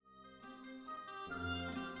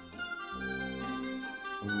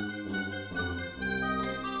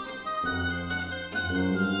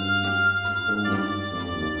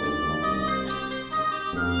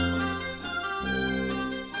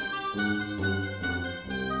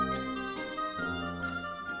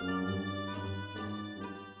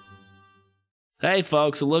Hey,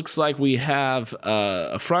 folks, it looks like we have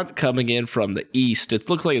a front coming in from the east. It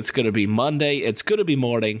looks like it's going to be Monday. It's going to be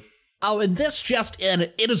morning. Oh, and this just in,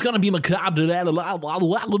 it is going to be macabre today.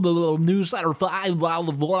 Newsletter 5,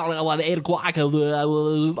 8 o'clock.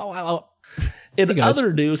 In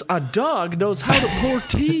other news, a dog knows how to pour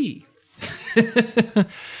tea.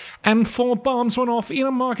 And 4 bombs went off in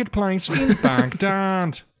a marketplace in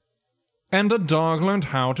Baghdad. And a dog learned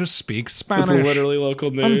how to speak Spanish. It's literally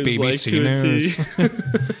local news. On BBC News.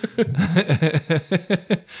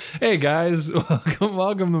 Hey guys,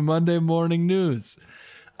 welcome to Monday Morning News.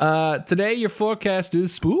 Today your forecast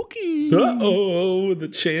is spooky. Uh-oh, the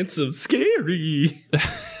chance of scary.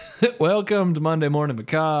 Welcome to Monday Morning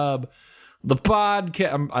Macabre. The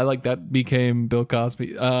podcast. I like that became Bill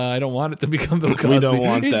Cosby. I don't want it to become Bill Cosby. We don't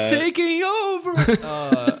want it's that. It's taking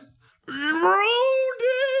over.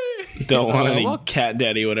 Don't want any cat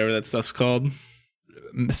daddy, whatever that stuff's called.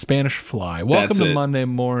 Spanish fly. Welcome to Monday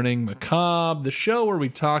Morning Macabre, the show where we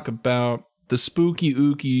talk about the spooky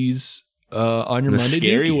ookies on your the Monday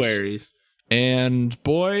scary dookies. waries. And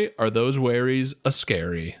boy, are those waries a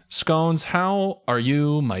scary. Scones, how are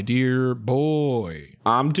you, my dear boy?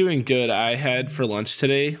 I'm doing good. I had for lunch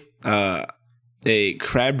today a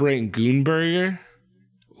crab rangoon burger.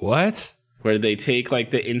 What? Where they take like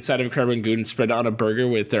the inside of a crab rangoon and spread it on a burger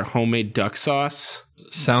with their homemade duck sauce.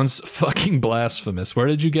 Sounds fucking blasphemous. Where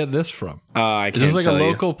did you get this from? I can't Is this like tell a you.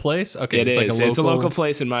 local place? Okay, It is. Like It's a local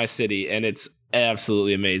place in my city, and it's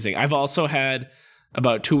absolutely amazing. I've also had,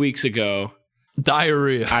 about 2 weeks ago,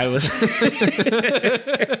 diarrhea. I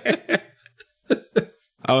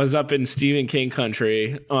was up in Stephen King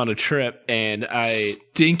country on a trip, and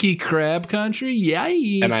Stinky crab country?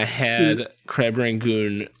 Yikes. And I had crab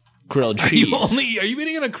rangoon grilled cheese. Are you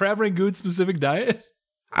eating in a crab rangoon specific diet?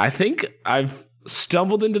 I think I've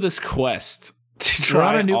stumbled into this quest to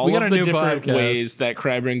try all of the different ways that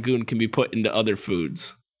crab rangoon can be put into other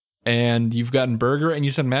foods. And you've gotten burger, and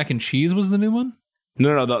you said mac and cheese was the new one?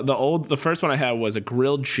 No, the first one I had was a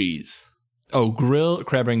grilled cheese. Oh,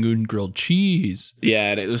 crab rangoon grilled cheese.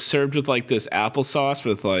 Yeah, and it was served with like this applesauce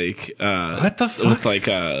with like what the fuck? With like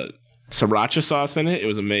sriracha sauce in it. It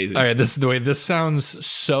was amazing. All right, this sounds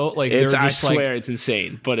so like I swear it's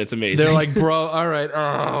insane, but it's amazing. They're like, bro, all right,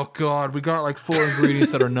 oh god, we got like 4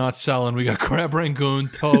 ingredients that are not selling. We got crab rangoon,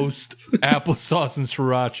 toast, applesauce, and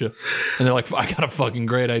sriracha. And they're like, I got a fucking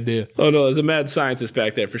great idea. Oh no, there's a mad scientist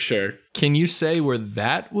back there for sure. Can you say where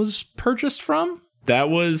that was purchased from? That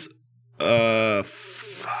was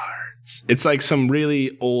farts. It's like some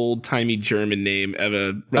really old timey German name of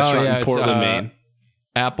a restaurant in Portland, Maine.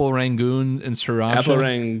 Apple Rangoon and Sriracha. Apple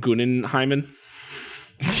Rangoonenheimen.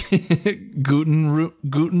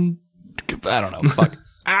 Guten. I don't know. Fuck.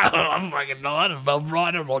 I don't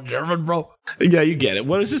know German, bro. Yeah, you get it.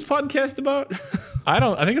 What is this podcast about?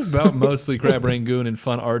 I think it's about mostly crab rangoon and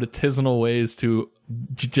fun artisanal ways to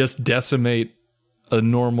just decimate a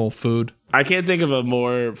normal food. I can't think of a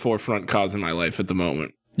more forefront cause in my life at the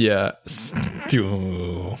moment. Yeah.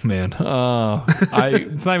 Oh, man.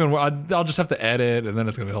 It's not even. I'll just have to edit, and then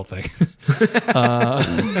it's gonna be a whole thing.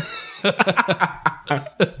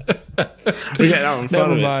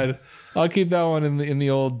 Never mind. I'll keep that one in the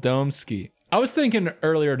old dome ski. I was thinking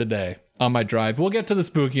earlier today on my drive. We'll get to the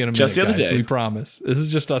spooky in a minute, just the other guys, day. we promise. This is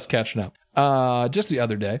just us catching up. Just the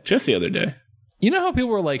other day. You know how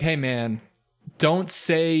people were like, "Hey, man, don't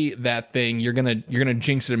say that thing. You're gonna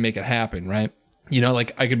jinx it and make it happen," right? You know,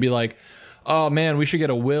 like I could be like, "Oh man, we should get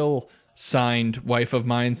a will signed, wife of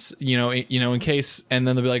mine's, in case," and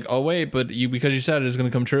then they'll be like, "Oh wait, but because you said it is going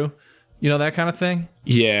to come true," you know, that kind of thing.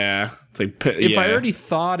 Yeah, it's like if I already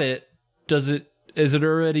thought it,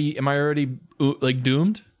 am I already like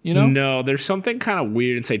doomed? You know? No, there's something kind of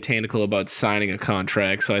weird and satanical about signing a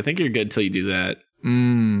contract, so I think you're good till you do that.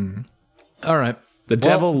 All right. The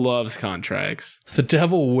devil loves contracts. The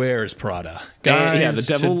devil wears Prada. Guys, the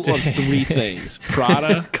devil loves 3 things.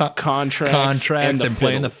 Prada, contracts, and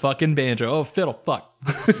playing the fucking banjo. Oh, fiddle, fuck.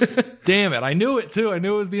 Damn it. I knew it, too. I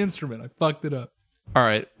knew it was the instrument. I fucked it up. All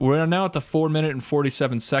right. We're now at the 4-minute and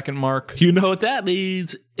 47-second mark. You know what that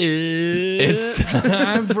means. It's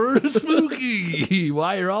time for spooky.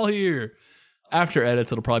 Why you're all here. After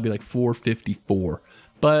edits, it'll probably be like 4:54.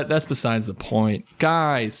 But that's besides the point.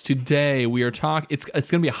 Guys, today we are talking, it's going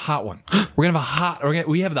to be a hot one. We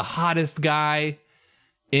have the hottest guy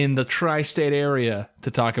in the tri-state area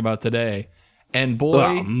to talk about today. And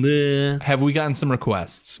boy, have we gotten some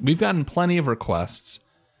requests. We've gotten plenty of requests.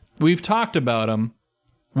 We've talked about them.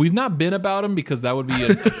 We've not been about him because that would be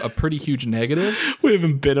a pretty huge negative. We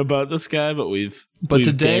haven't been about this guy, but we've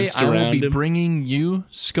today danced I will around be him. bringing you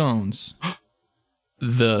scones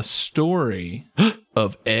the story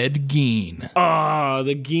of Ed Gein. Oh,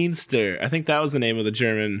 the Geinster. I think that was the name of the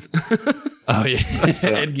German. Oh, yeah.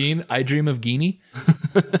 Ed Gein. I Dream of Geenie.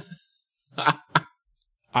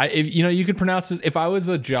 You could pronounce this. If I was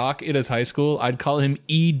a jock in his high school, I'd call him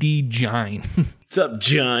E.D. Gine. What's up,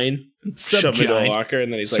 Gine? Shove me to a locker,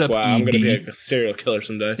 and then he's like, wow, I'm going to be a serial killer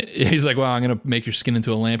someday. He's like, wow, I'm going to make your skin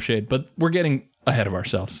into a lampshade. But we're getting ahead of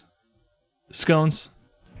ourselves. Scones.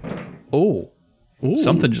 Oh. Ooh.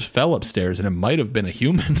 Something just fell upstairs, and it might have been a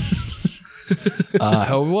human. I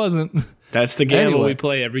hope it wasn't. That's the gamble we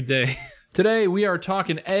play every day. Today, we are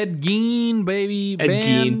talking Ed Gein, baby. Ed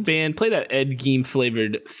Gein band. Play that Ed Gein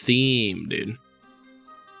flavored theme, dude.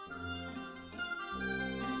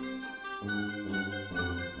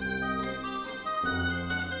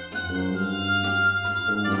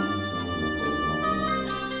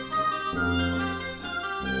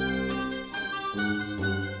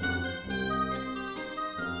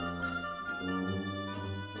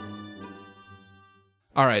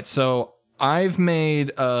 All right, so I've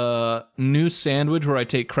made a new sandwich where I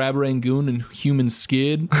take crab rangoon and human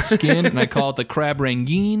skin, and I call it the crab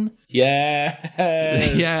rangoon. Yes.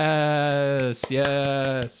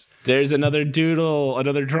 Yes. There's another doodle,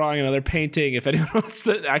 another drawing, another painting. If anyone wants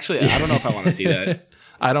to, actually, I don't know if I want to see that.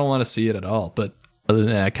 I don't want to see it at all, but other than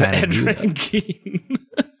that, I kind of do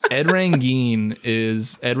that. Ed Rangoon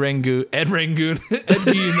is Ed Rangoon. Ed Rangoon. Ed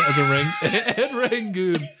Gein as a Ed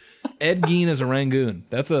Rangoon. Ed Gein as a Rangoon.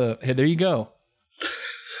 Hey, there you go.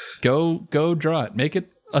 Go draw it. Make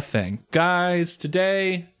it a thing. Guys,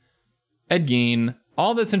 today, Ed Gein,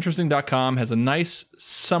 allthat'sinteresting.com has a nice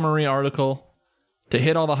summary article to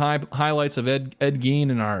hit all the highlights of Ed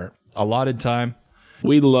Gein in our allotted time.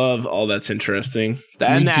 We love All That's Interesting.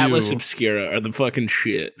 That and Atlas Obscura are the fucking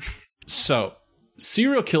shit. So,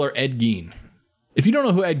 serial killer Ed Gein. If you don't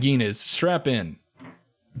know who Ed Gein is, strap in.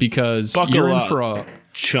 Because you're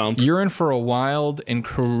in for a wild and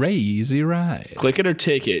crazy ride. Click it or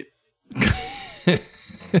ticket.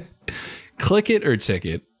 Click it or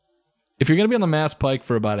ticket. If you're going to be on the Mass Pike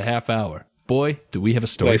for about a half hour, boy, do we have a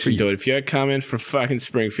story for you. Do it. If you're coming from fucking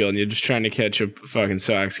Springfield and you're just trying to catch a fucking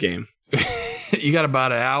Sox game. You got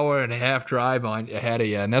about an hour and a half drive ahead of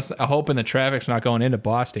you, and that's hoping the traffic's not going into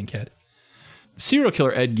Boston, kid. Serial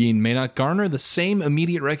killer Ed Gein may not garner the same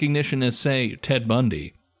immediate recognition as, say, Ted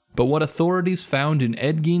Bundy, but what authorities found in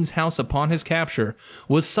Ed Gein's house upon his capture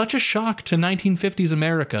was such a shock to 1950s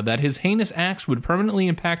America that his heinous acts would permanently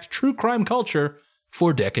impact true crime culture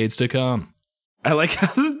for decades to come. I like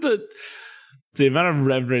how the amount of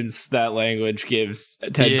reverence that language gives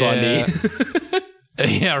Ted Bundy.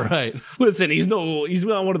 Yeah, right. Listen, he's not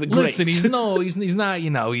one of the greats. Listen, he's not,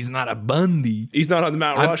 he's not a Bundy. He's not on the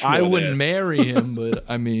Mount Rushmore. I wouldn't marry him, but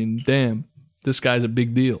I mean, damn, this guy's a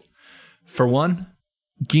big deal. For one,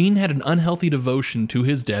 Gein had an unhealthy devotion to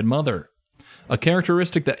his dead mother, a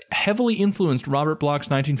characteristic that heavily influenced Robert Bloch's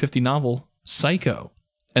 1950 novel, Psycho,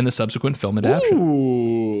 and the subsequent film adaptation.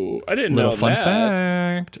 Ooh, I didn't know that. Little fun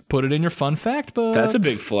fact. Put it in your fun fact book. That's a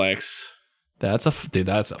big flex. That's a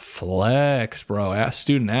flex, bro.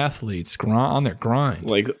 Student athletes on their grind.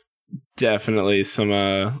 Like, definitely some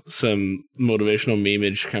motivational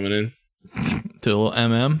memeage coming in. To a little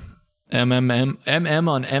MM on MMM.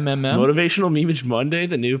 Motivational Memeage Monday,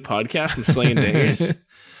 the new podcast from Slinging Dingers.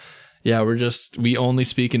 Yeah, we only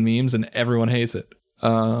speak in memes and everyone hates it.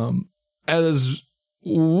 Back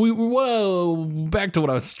to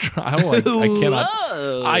what I was trying.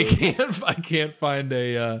 I can't find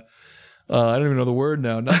a. I don't even know the word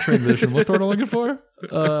now. Not transition. What's the word I'm looking for?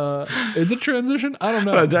 Is it transition? I don't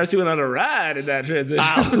know. Darcy went on a ride in that transition.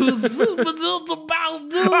 Oh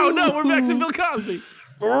no, we're back to Bill Cosby.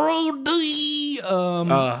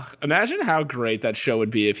 Imagine how great that show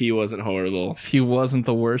would be if he wasn't horrible. If he wasn't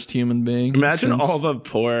the worst human being. Imagine all the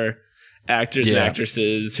poor actors and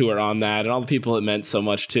actresses who are on that, and all the people it meant so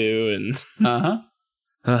much to. And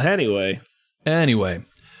Anyway.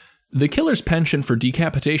 The killer's penchant for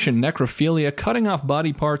decapitation, necrophilia, cutting off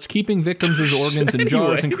body parts, keeping victims' as organs in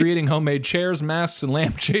jars, and creating homemade chairs, masks, and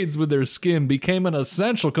lampshades with their skin became an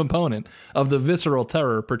essential component of the visceral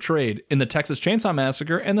terror portrayed in the Texas Chainsaw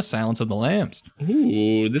Massacre and The Silence of the Lambs.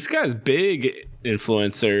 Ooh, this guy's big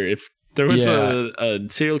influencer. If there was a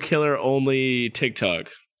serial killer only TikTok,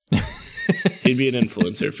 he'd be an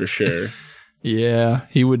influencer for sure. Yeah,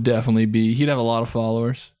 he would definitely be. He'd have a lot of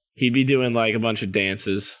followers. He'd be doing like a bunch of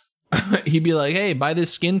dances. He'd be like, hey, buy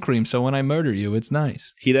this skin cream so when I murder you, it's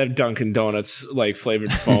nice. He'd have Dunkin' Donuts, like,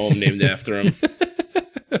 flavored foam named after him.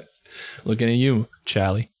 Looking at you,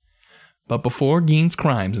 Charlie. But before Gein's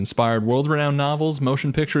crimes inspired world-renowned novels,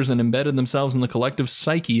 motion pictures, and embedded themselves in the collective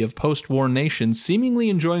psyche of post-war nations seemingly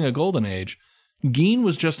enjoying a golden age, Gein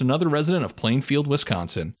was just another resident of Plainfield,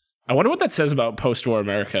 Wisconsin. I wonder what that says about post-war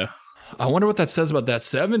America. I wonder what that says about that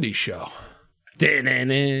 70s show. Thank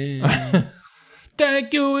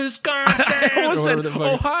you, Wisconsin. I almost said,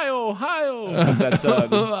 Ohio. That's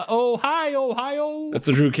Ohio. That's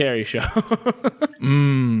the Drew Carey show.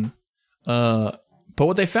 But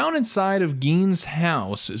what they found inside of Gein's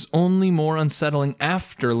house is only more unsettling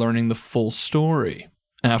after learning the full story.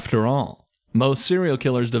 After all, most serial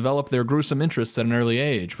killers develop their gruesome interests at an early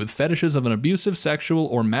age, with fetishes of an abusive, sexual,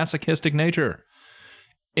 or masochistic nature.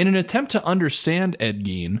 In an attempt to understand Ed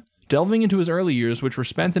Gein, delving into his early years, which were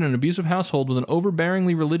spent in an abusive household with an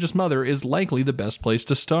overbearingly religious mother, is likely the best place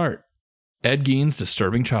to start. Ed Gein's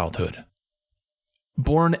disturbing childhood.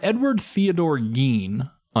 Born Edward Theodore Gein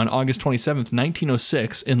on August 27,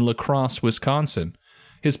 1906, in La Crosse, Wisconsin,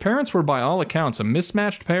 his parents were by all accounts a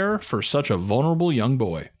mismatched pair for such a vulnerable young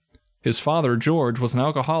boy. His father, George, was an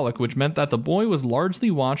alcoholic, which meant that the boy was largely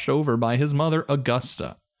watched over by his mother,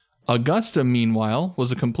 Augusta. Augusta, meanwhile,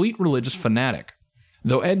 was a complete religious fanatic.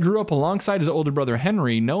 Though Ed grew up alongside his older brother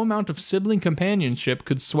Henry, no amount of sibling companionship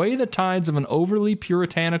could sway the tides of an overly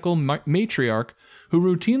puritanical matriarch who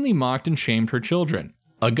routinely mocked and shamed her children.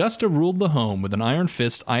 Augusta ruled the home with an iron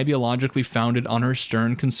fist ideologically founded on her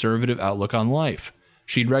stern conservative outlook on life.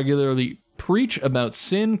 She'd regularly preach about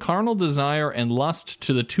sin, carnal desire, and lust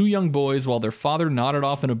to the two young boys while their father nodded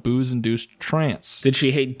off in a booze-induced trance. Did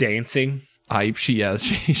she hate dancing? She's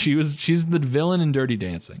the villain in Dirty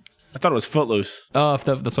Dancing. I thought it was Footloose. Oh,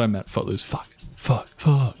 that's what I meant. Footloose. Fuck.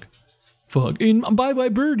 Bye-bye,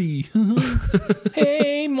 Birdie.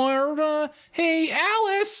 Hey, Marta. Hey,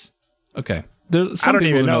 Alice. Okay. I don't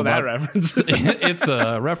even know that reference. It's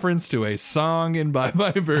a reference to a song in Bye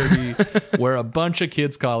Bye Birdie where a bunch of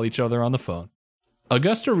kids call each other on the phone.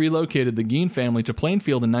 Augusta relocated the Gein family to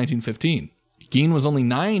Plainfield in 1915. Gein was only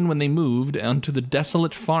 9 when they moved onto the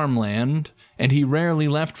desolate farmland, and he rarely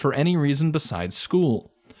left for any reason besides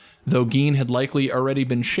school. Though Gein had likely already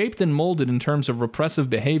been shaped and molded in terms of repressive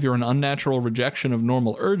behavior and unnatural rejection of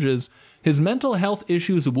normal urges, his mental health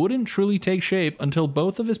issues wouldn't truly take shape until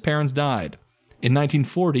both of his parents died. In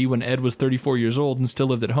 1940, when Ed was 34 years old and still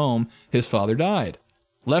lived at home, his father died,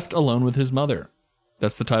 left alone with his mother.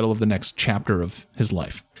 That's the title of the next chapter of his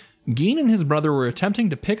life. Gein and his brother were attempting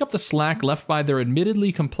to pick up the slack left by their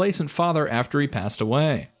admittedly complacent father after he passed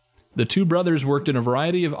away. The two brothers worked in a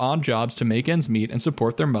variety of odd jobs to make ends meet and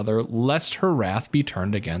support their mother, lest her wrath be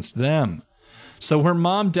turned against them. So her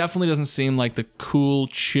mom definitely doesn't seem like the cool,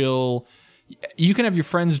 chill, you can have your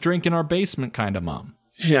friends drink in our basement kind of mom.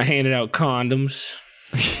 She's not handing out condoms.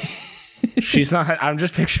 She's not. I'm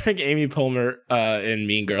just picturing Amy Poehler in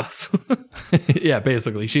Mean Girls. Yeah,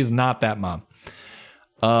 basically. She's not that mom.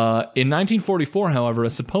 In 1944, however,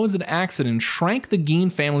 a supposed accident shrank the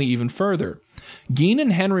Gein family even further. Gein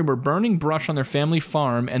and Henry were burning brush on their family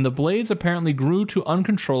farm, and the blaze apparently grew to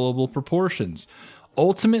uncontrollable proportions,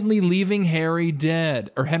 ultimately leaving Henry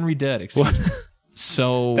dead. Excuse me.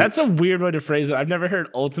 So that's a weird way to phrase it. I've never heard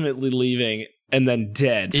ultimately leaving and then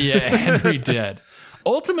dead. Yeah, Henry dead.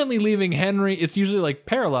 Ultimately leaving Henry, it's usually like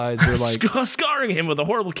paralyzed or like scarring him with a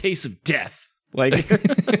horrible case of death. Like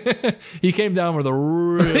he came down with a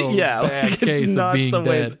real bad case of being dead. It's not the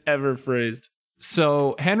way it's ever phrased.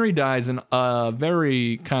 So Henry dies in a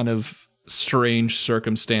very kind of strange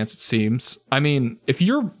circumstance, it seems. I mean, if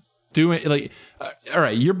you're doing like, all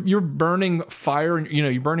right, you're burning fire,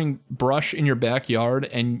 you're burning brush in your backyard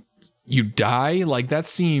and you die, like that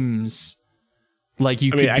seems like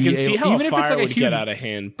you could I can see how even a fire would get out of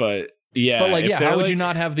hand, but yeah. But like, how would you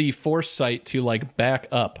not have the foresight to like back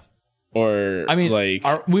up? Or I mean,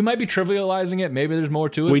 like we might be trivializing it. Maybe there's more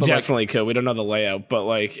to it. We definitely could. We don't know the layout, but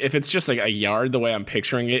like if it's just like a yard, the way I'm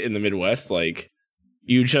picturing it in the Midwest, like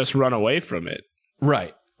you just run away from it,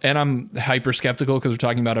 right? And I'm hyper skeptical because we're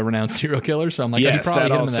talking about a renowned serial killer, so I'm like, yes, he probably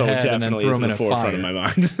hit him in the head and then threw him in a fire. Of my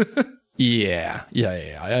mind. Yeah.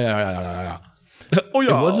 Oh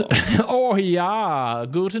yeah. Oh yeah.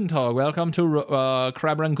 Guten Tag. Welcome to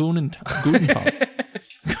Crab Rangoon Guten Tag.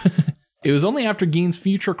 It was only after Gein's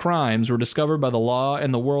future crimes were discovered by the law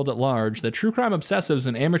and the world at large that true crime obsessives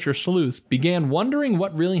and amateur sleuths began wondering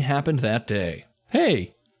what really happened that day.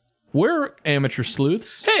 Hey, we're amateur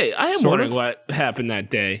sleuths. Hey, I am wondering what happened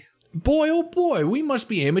that day. Boy, oh boy, we must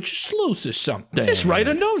be amateur sleuths or something. This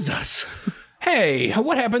writer knows us. Hey,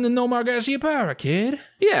 what happened to Nomar Garcia-Parra, kid?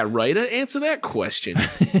 Yeah, writer, answer that question.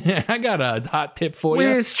 I got a hot tip for you.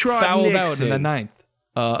 Where's Trot Fouled Nixon? out in the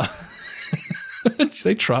 9th. Did you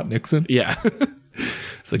say Trot Nixon? Yeah.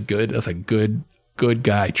 That's a good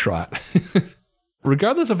guy trot.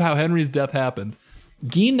 Regardless of how Henry's death happened,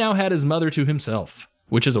 Geen now had his mother to himself,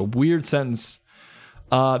 which is a weird sentence.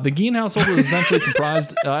 The Geen household was essentially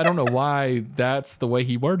comprised. I don't know why that's the way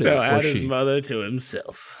he worded it. Had his mother to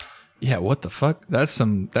himself. Yeah, what the fuck? That's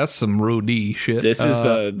some Rudy shit. This is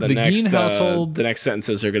the next Geen household. The next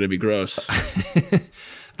sentences are going to be gross.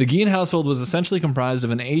 The Geen household was essentially comprised of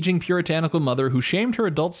an aging puritanical mother who shamed her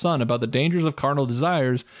adult son about the dangers of carnal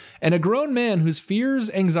desires, and a grown man whose fears,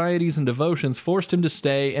 anxieties, and devotions forced him to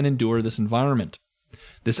stay and endure this environment.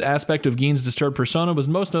 This aspect of Geen's disturbed persona was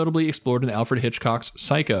most notably explored in Alfred Hitchcock's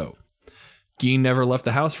Psycho. Geen never left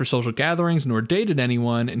the house for social gatherings nor dated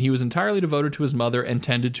anyone, and he was entirely devoted to his mother and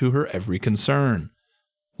tended to her every concern.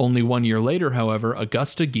 Only 1 year later, however,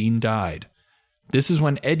 Augusta Geen died. This is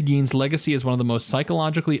when Ed Geen's legacy as one of the most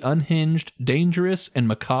psychologically unhinged, dangerous, and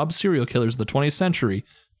macabre serial killers of the 20th century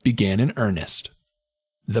began in earnest.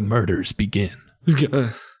 The murders begin.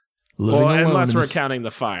 Unless we're counting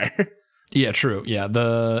the fire. Yeah, true. Yeah,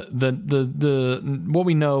 the what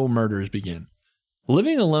we know, murders begin.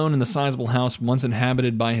 Living alone in the sizable house once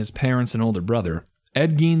inhabited by his parents and older brother,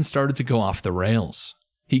 Ed Geen started to go off the rails.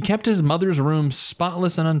 He kept his mother's room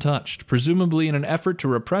spotless and untouched, presumably in an effort to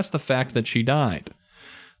repress the fact that she died.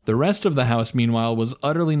 The rest of the house, meanwhile, was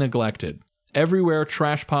utterly neglected. Everywhere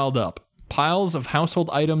trash piled up. Piles of household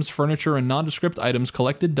items, furniture, and nondescript items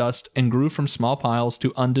collected dust and grew from small piles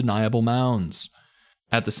to undeniable mounds.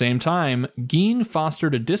 At the same time, Geen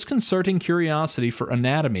fostered a disconcerting curiosity for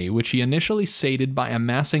anatomy, which he initially sated by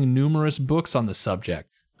amassing numerous books on the subject.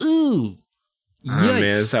 Ooh! Yikes.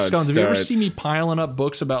 Man, that's how it Scones, have you ever starts. seen me piling up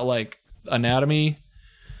books about, like, anatomy?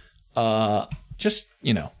 Just,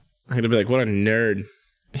 you know. I'm going to be like, what a nerd.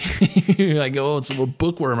 You're like, oh, it's a little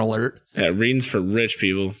bookworm alert. Yeah, reading's for rich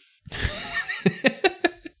people.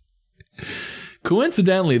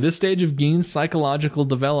 Coincidentally, this stage of Geen's psychological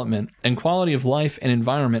development and quality of life and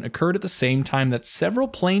environment occurred at the same time that several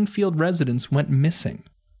Plainfield residents went missing.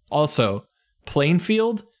 Also,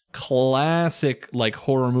 Plainfield, classic, like,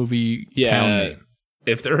 horror movie town name.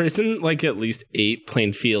 If there isn't, like, at least 8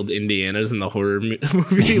 Plainfield, Indianas in the horror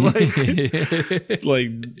movie, like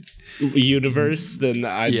universe, then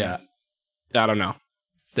I don't know.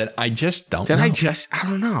 That I just don't Then know. I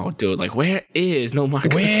don't know, dude. Like, where is No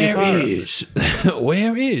Marcus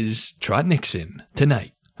Where is Trot Nixon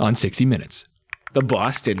tonight on 60 Minutes? The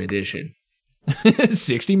Boston edition.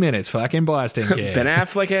 60 Minutes, fucking Boston kid. Ben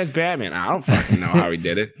Affleck as Batman. I don't fucking know how he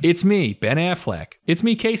did it. It's me, Ben Affleck. It's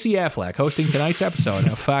me, Casey Affleck, hosting tonight's episode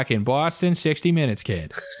of fucking Boston 60 Minutes,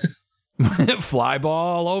 kid. Fly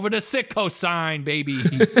ball over the Sitco sign, baby.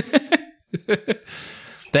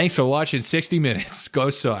 Thanks for watching 60 Minutes. Go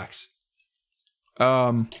Sox.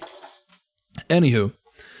 Anywho,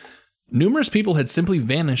 numerous people had simply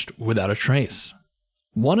vanished without a trace.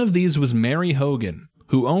 One of these was Mary Hogan,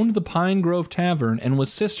 who owned the Pine Grove Tavern and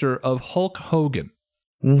was sister of Hulk Hogan.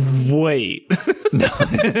 Wait. No,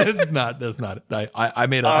 it's not. That's not it. I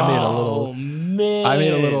made a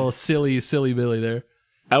little silly Billy there.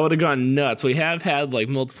 I would have gone nuts. We have had like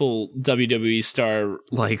multiple WWE star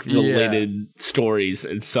like related stories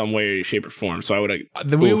in some way, shape, or form. So I would have.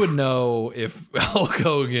 Then we would know if Hulk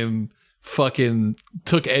Hogan fucking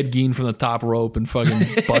took Ed Gein from the top rope and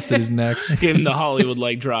fucking busted his neck. Give him the Hollywood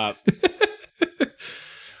leg drop.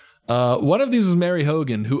 One of these was Mary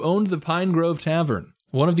Hogan, who owned the Pine Grove Tavern,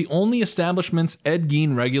 one of the only establishments Ed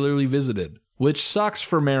Gein regularly visited, which sucks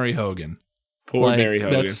for Mary Hogan. Poor Mary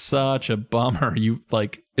Hogan. That's such a bummer.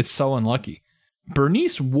 It's so unlucky.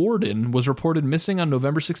 Bernice Warden was reported missing on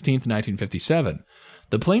November 16th, 1957.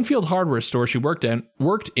 The Plainfield hardware store she worked in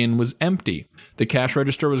was empty. The cash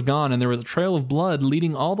register was gone, and there was a trail of blood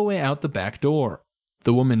leading all the way out the back door.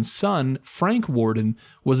 The woman's son, Frank Warden,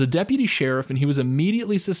 was a deputy sheriff, and he was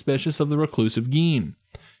immediately suspicious of the reclusive Gein.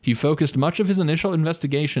 He focused much of his initial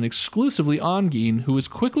investigation exclusively on Gein, who was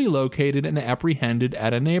quickly located and apprehended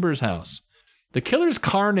at a neighbor's house. The killer's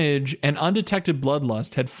carnage and undetected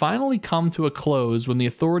bloodlust had finally come to a close when the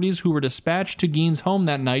authorities who were dispatched to Gein's home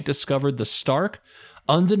that night discovered the stark,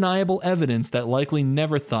 undeniable evidence that likely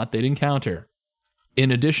never thought they'd encounter.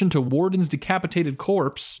 In addition to Warden's decapitated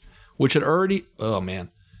corpse, which had already... Oh,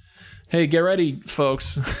 man. Hey, get ready,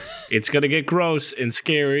 folks. It's going to get gross and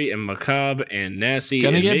scary and macabre and nasty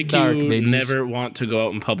Gonna and get make dark, you babies. never want to go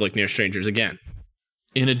out in public near strangers again.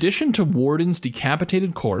 In addition to Warden's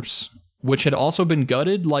decapitated corpse, which had also been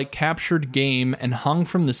gutted like captured game and hung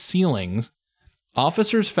from the ceilings,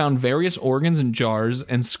 officers found various organs in jars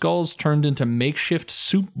and skulls turned into makeshift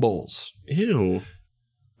soup bowls. Ew.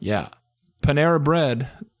 Yeah. Panera Bread.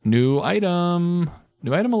 New item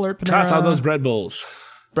alert, Panera. Toss out those bread bowls.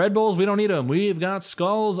 Bread bowls, we don't need them. We've got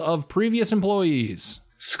skulls of previous employees.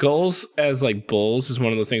 Skulls as like bowls is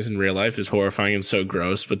one of those things in real life is horrifying and so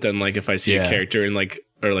gross. But then like if I see a character in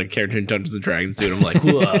character in Dungeons and Dragons, dude, I'm like,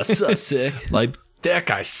 whoa, so sick. Like, that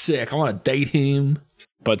guy's sick. I want to date him.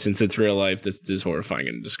 But since it's real life, this is horrifying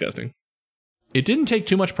and disgusting. It didn't take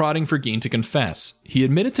too much prodding for Gein to confess. He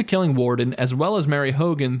admitted to killing Warden as well as Mary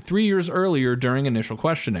Hogan 3 years earlier during initial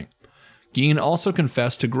questioning. Gein also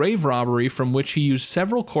confessed to grave robbery, from which he used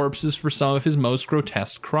several corpses for some of his most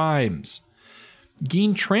grotesque crimes.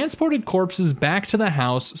 Gein transported corpses back to the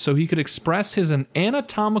house so he could express his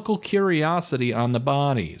anatomical curiosity on the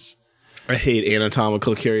bodies. I hate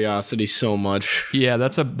anatomical curiosity so much. Yeah,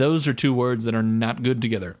 those are two words that are not good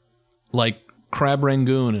together. Like crab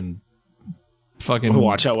rangoon and fucking...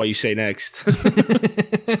 Watch out what you say next.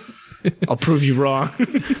 I'll prove you wrong.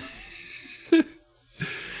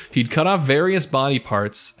 He'd cut off various body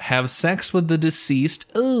parts, have sex with the deceased,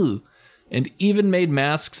 and even made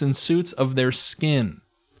masks and suits of their skin.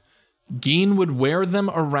 Gein would wear them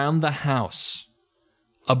around the house.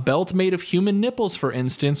 A belt made of human nipples, for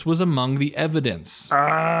instance, was among the evidence.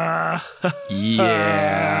 Yeah.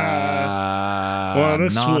 Wanna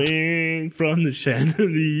swing from the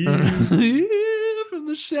chandelier. From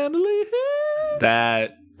the chandelier.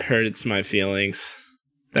 That hurts my feelings.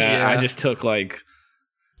 I just took like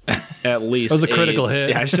at least that was a critical hit.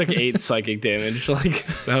 Yeah, I just took 8 psychic damage. Like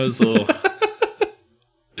that was a little.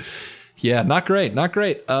 Yeah, not great.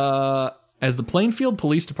 As the Plainfield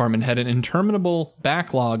Police Department had an interminable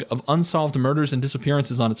backlog of unsolved murders and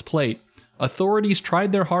disappearances on its plate, authorities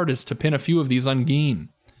tried their hardest to pin a few of these on Gein.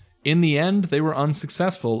 In the end, they were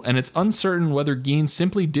unsuccessful, and it's uncertain whether Gein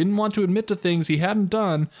simply didn't want to admit to things he hadn't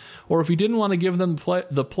done, or if he didn't want to give them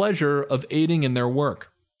the pleasure of aiding in their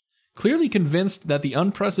work. Clearly convinced that the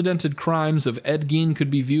unprecedented crimes of Ed Gein could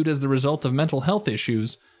be viewed as the result of mental health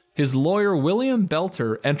issues, his lawyer William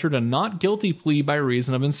Belter entered a not guilty plea by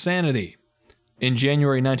reason of insanity. In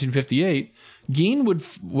January 1958,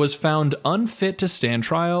 Gein was found unfit to stand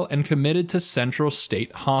trial and committed to Central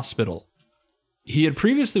State Hospital. He had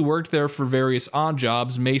previously worked there for various odd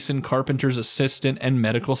jobs, mason, carpenter's assistant, and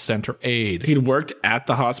medical center aide. He'd worked at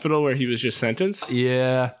the hospital where he was just sentenced?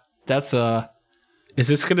 Yeah, that's Is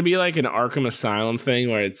this going to be like an Arkham Asylum thing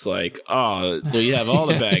where it's like, oh, well, you have all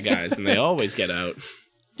the bad guys and they always get out?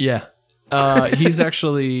 Yeah. He's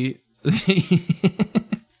actually...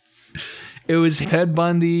 It was Ted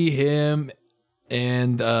Bundy, him,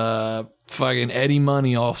 and fucking Eddie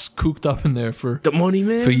Money all cooped up in there for... The Money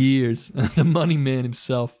Man? For years. The Money Man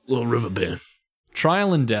himself. Little Riverbend.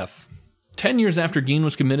 Trial and death. 10 years after Gein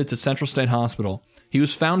was committed to Central State Hospital, he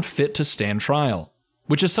was found fit to stand trial.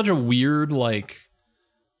 Which is such a weird, like...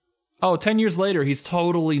 Oh, 10 years later, he's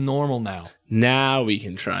totally normal now. Now we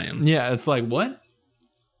can try him. Yeah, it's like, what?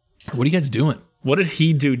 What are you guys doing? What did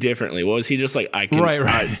he do differently? Was he just like, I can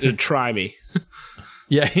try me?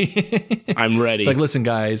 Yeah. I'm ready. It's like, listen,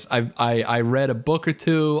 guys, I read a book or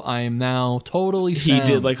two. I am now totally sound.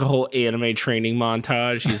 He did like a whole anime training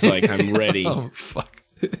montage. He's like, I'm ready. Oh, fuck.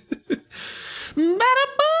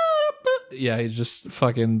 Yeah, he's just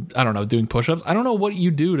fucking, I don't know, doing push-ups. I don't know what you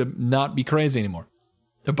do to not be crazy anymore.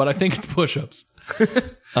 But I think it's push-ups.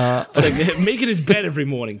 Making his bed every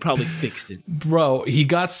morning probably fixed it. Bro, he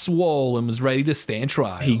got swole and was ready to stand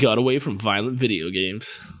trial. He got away from violent video games.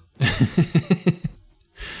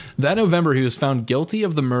 That November, he was found guilty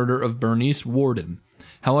of the murder of Bernice Warden.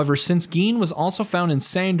 However, since Gein was also found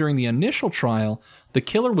insane during the initial trial, the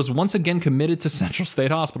killer was once again committed to Central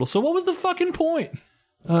State Hospital. So what was the fucking point?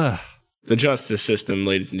 The justice system,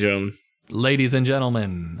 ladies and gentlemen. Ladies and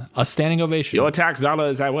gentlemen, a standing ovation. Your tax dollar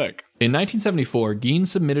is at work. In 1974, Gein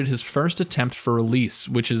submitted his first attempt for release,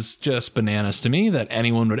 which is just bananas to me that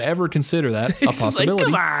anyone would ever consider that a possibility.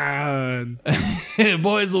 Like, come on.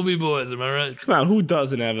 Boys will be boys, am I right? Come on, who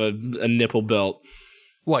doesn't have a nipple belt?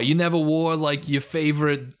 What, you never wore like your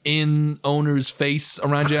favorite inn owner's face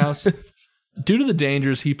around your house? Due to the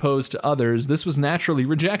dangers he posed to others, this was naturally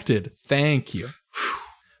rejected. Thank you.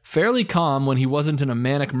 Fairly calm when he wasn't in a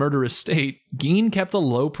manic murderous state, Gein kept a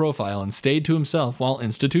low profile and stayed to himself while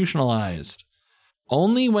institutionalized.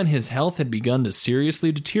 Only when his health had begun to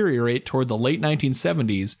seriously deteriorate toward the late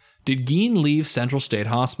 1970s did Gein leave Central State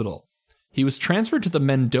Hospital. He was transferred to the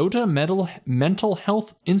Mendota Mental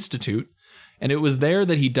Health Institute, and it was there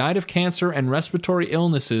that he died of cancer and respiratory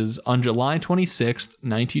illnesses on July 26,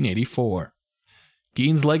 1984.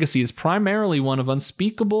 Gein's legacy is primarily one of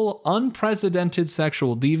unspeakable, unprecedented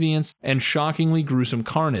sexual deviance and shockingly gruesome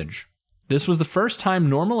carnage. This was the first time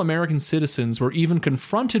normal American citizens were even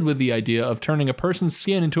confronted with the idea of turning a person's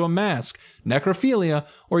skin into a mask, necrophilia,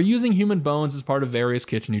 or using human bones as part of various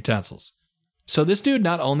kitchen utensils. So this dude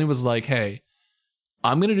not only was like, hey,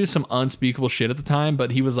 I'm going to do some unspeakable shit at the time,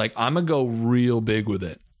 but he was like, I'm going to go real big with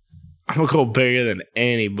it. I'm going to go bigger than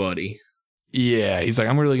anybody. Yeah, he's like,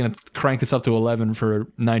 I'm really going to crank this up to 11 for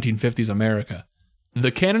 1950s America. The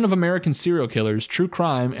canon of American serial killers, true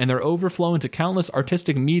crime, and their overflow into countless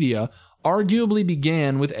artistic media arguably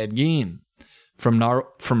began with Ed Gein. From narwhals?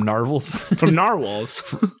 From narwhals.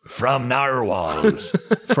 From narwhals.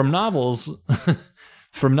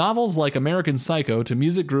 From novels like American Psycho to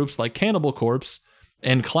music groups like Cannibal Corpse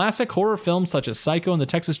and classic horror films such as Psycho and the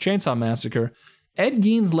Texas Chainsaw Massacre, Ed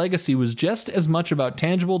Gein's legacy was just as much about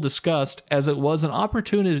tangible disgust as it was an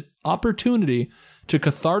opportunity to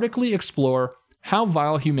cathartically explore how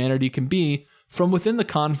vile humanity can be from within the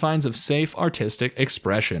confines of safe artistic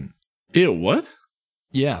expression. Ew, what?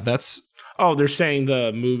 Yeah, that's... Oh, they're saying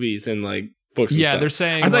the movies and like books and yeah, stuff. they're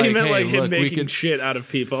saying I thought like, you meant hey, like him look, making shit out of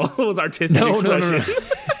people. It was artistic expression.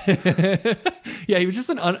 No. Yeah, he was just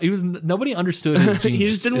nobody understood his genius. He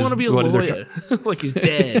just didn't want to be a lawyer. Like he's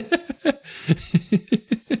dead.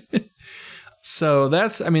 So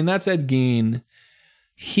that's Ed Gein.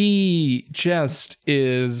 He just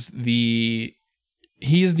is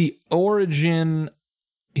he's the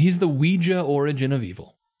Ouija origin of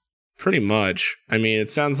evil. Pretty much. I mean, it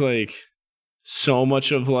sounds like so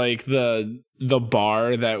much of like the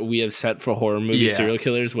bar that we have set for horror movie serial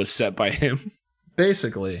killers was set by him.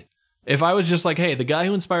 Basically. If I was just like, hey, the guy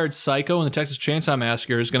who inspired Psycho and the Texas Chainsaw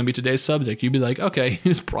Massacre is going to be today's subject, you'd be like, okay,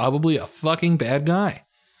 he's probably a fucking bad guy.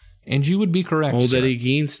 And you would be correct, Old sir. Eddie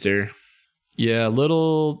Geinster. Yeah,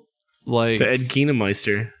 little, like... The Ed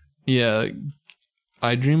Geinemeister. Yeah,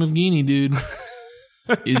 I Dream of Geenie, dude.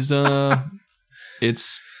 It's...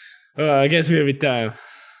 I guess me every time.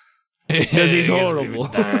 Because he's horrible.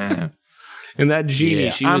 And that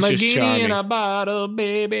genie, she was just charming. I'm a genie in a bottle,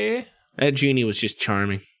 baby. That genie was just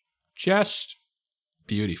charming. Just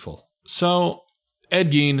beautiful. So,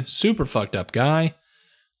 Ed Gein, super fucked up guy.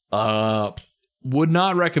 Would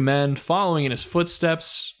not recommend following in his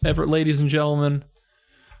footsteps, ever, ladies and gentlemen.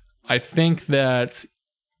 I think that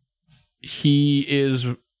he is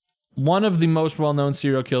one of the most well-known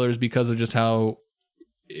serial killers because of just how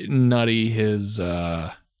nutty his,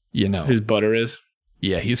 his butter is.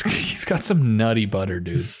 Yeah, he's got some nutty butter,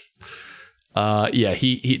 dudes. Yeah,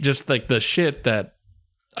 he just like the shit that.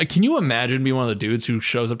 Can you imagine being one of the dudes who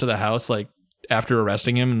shows up to the house like after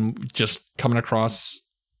arresting him and just coming across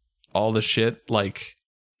all the shit like?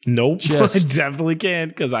 Nope, I definitely can't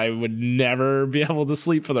because I would never be able to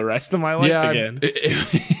sleep for the rest of my life again.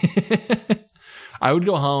 I would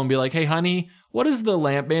go home and be like, "Hey, honey, what is the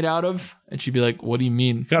lamp made out of?" And she'd be like, "What do you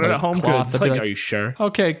mean?" Got it like, at Home Goods. Like, are you sure?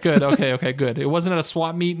 Okay, good. Okay, good. It wasn't at a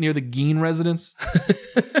swap meet near the Gein residence.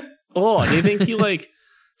 Oh, do you think he like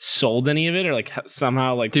sold any of it or like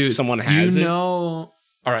somehow like dude, someone has it? All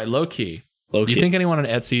right, low key. Do you think anyone on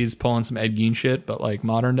Etsy is pulling some Ed Gein shit, but like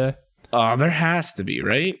modern day? There has to be,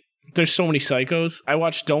 right? There's so many psychos. I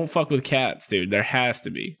watched Don't Fuck with Cats, dude. There has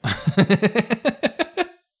to be.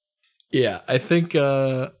 Yeah, I think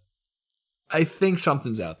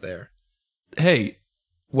something's out there. Hey,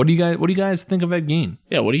 what do you guys think of Ed Gein?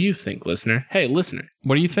 Yeah, what do you think, listener? Hey, listener.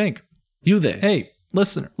 What do you think? You there. Hey,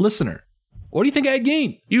 listener. What do you think of Ed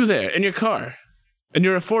Gein? You there in your car. In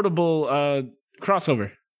your affordable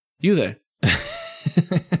crossover. You there.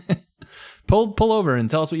 Pull over and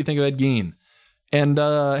tell us what you think of Ed Gein. And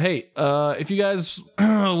hey, if you guys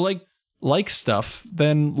like stuff,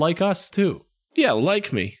 then like us too. Yeah,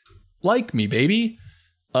 like me. Like me, baby.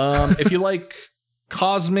 If you like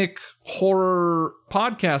cosmic horror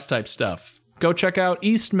podcast type stuff, go check out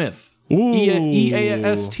Eastmouth.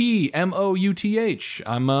 EASTMOUTH.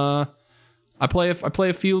 I play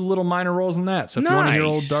a few little minor roles in that. So if you want to hear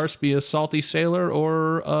old Darce be a salty sailor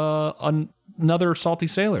or another salty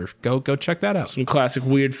sailor, go check that out. Some classic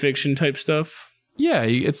weird fiction type stuff. Yeah,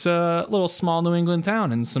 it's a little small New England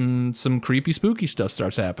town, and some creepy, spooky stuff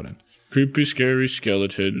starts happening. Creepy, scary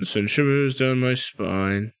skeletons and shivers down my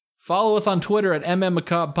spine. Follow us on Twitter at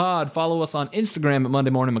MMMacabrePod. Follow us on Instagram at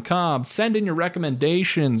Monday Morning Macabre. Send in your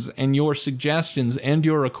recommendations and your suggestions and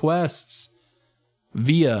your requests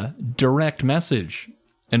via direct message,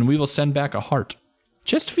 and we will send back a heart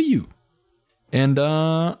just for you. And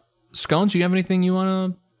Scones, you have anything you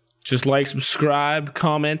want to? Just like, subscribe,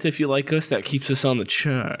 comment if you like us. That keeps us on the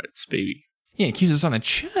charts, baby. Yeah, keeps us on the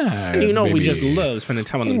charts. You know, baby. we just love spending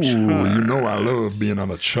time on the Ooh, charts. you know I love being on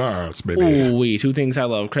the charts, baby. Ooh, two things I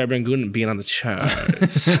love: Crab Rangoon and being on the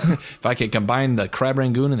charts. If I could combine the Crab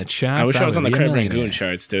Rangoon and the charts, I wish I was on the would be a Crab millionaire. Rangoon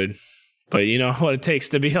charts, dude. But you know what it takes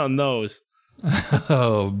to be on those.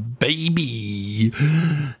 Oh, baby.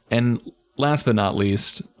 And last but not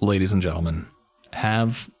least, ladies and gentlemen,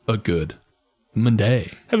 have a good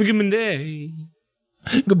Monday. Have a good Monday.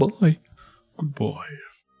 Goodbye. Good boy.